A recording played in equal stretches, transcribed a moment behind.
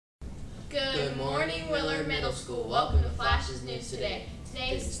Good morning, Willard Middle School. Welcome to Flash's News Today.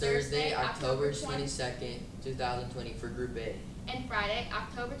 Today is Thursday, October 22nd, 2020 for Group A. And Friday,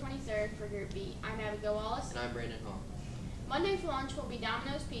 October 23rd for Group B. I'm Abigail Wallace. And I'm Brandon Hall. Monday for lunch will be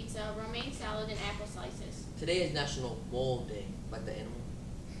Domino's Pizza, romaine salad, and apple slices. Today is National Mole Day, like the animal.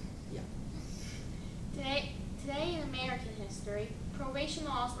 Yeah. Today in American history, prohibition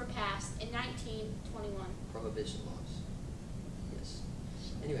laws were passed in 1921. Prohibition laws. Yes.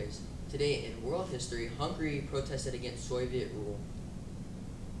 Anyways, today in world history, Hungary protested against Soviet rule.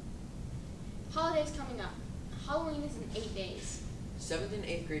 Holidays coming up. Halloween is in 8 days. 7th and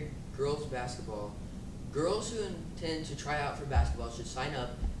 8th grade girls basketball. Girls who intend to try out for basketball should sign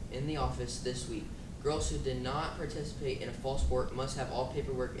up in the office this week. Girls who did not participate in a fall sport must have all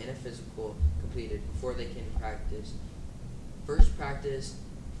paperwork and a physical completed before they can practice. First practice,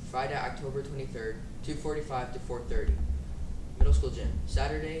 Friday, October 23rd, 2:45 to 4:30. Middle school gym.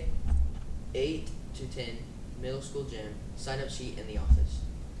 Saturday, 8 to 10, middle school gym. Sign-up sheet in the office.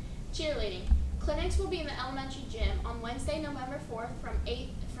 Cheerleading. Clinics will be in the elementary gym on Wednesday, November 4th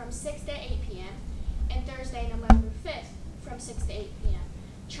from 6 to 8 p.m. and Thursday, November 5th from 6 to 8 p.m.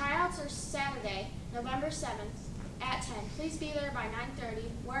 Tryouts are Saturday, November 7th at 10. Please be there by 9:30,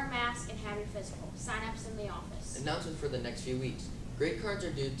 wear a mask, and have your physical. Sign-ups in the office. Announcements for the next few weeks. Grade cards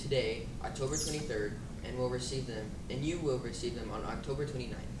are due today, October 23rd, and you will receive them on October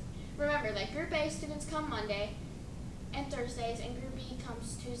 29th. Remember that Group A students come Monday and Thursdays, and Group B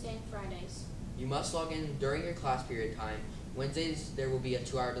comes Tuesday and Fridays. You must log in during your class period time. Wednesdays, there will be a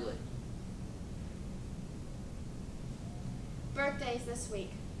 2-hour delay. Birthdays this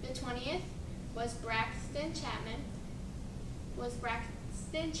week. The 20th was Braxton Chapman's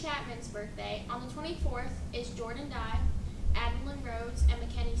birthday. On the 24th is Jordan Dye, Adeline Rhodes, and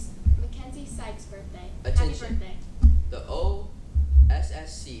Mackenzie Sykes' birthday. Attention. Happy birthday. The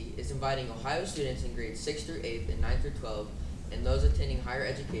OSSC is inviting Ohio students in grades 6 through 8 and 9 through 12 and those attending higher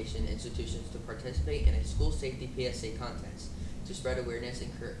education institutions to participate in a school safety PSA contest to spread awareness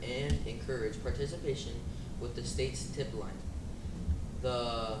and encourage participation with the state's tip line.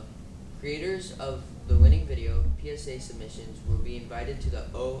 The creators of the winning video PSA submissions will be invited to the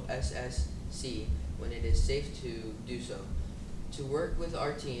OSSC when it is safe to do so, to work with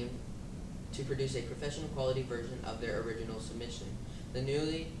our team to produce a professional quality version of their original submission. The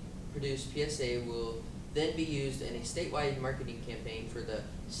newly produced PSA will then be used in a statewide marketing campaign for the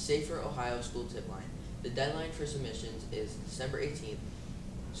Safer Ohio School Tip Line. The deadline for submissions is December 18th.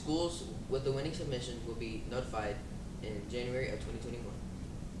 Schools with the winning submissions will be notified in January of 2021.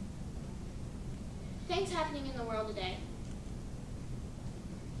 Things happening in the world today.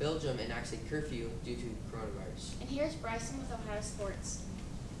 Belgium enacts a curfew due to coronavirus. And here's Bryson with Ohio Sports.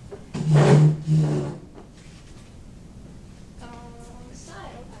 On the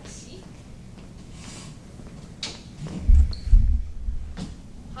side, I see.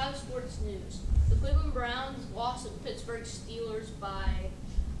 Ohio Sports News. The Cleveland Browns lost to the Pittsburgh Steelers by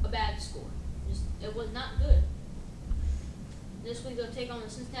a bad score. It was not good. This week they'll take on the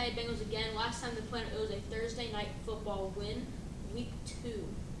Cincinnati Bengals again. Last time they played, it was a Thursday night football win, week 2.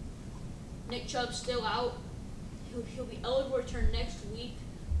 Nick Chubb's still out. He'll be eligible to return next week,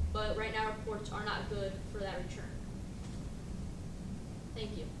 but right now reports are not good for that return.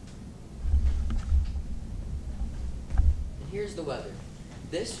 Thank you. And here's the weather.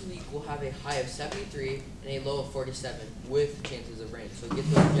 This week we'll have a high of 73 and a low of 47 with chances of rain, so get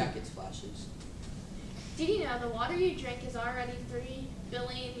those jackets flashes. Did you know the water you drink is already 3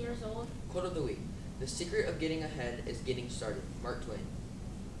 billion years old? Quote of the week. The secret of getting ahead is getting started. Mark Twain.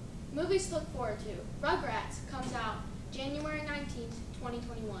 Movies to look forward to. Rugrats comes out January 19th,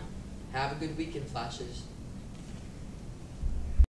 2021. Have a good weekend, flashes.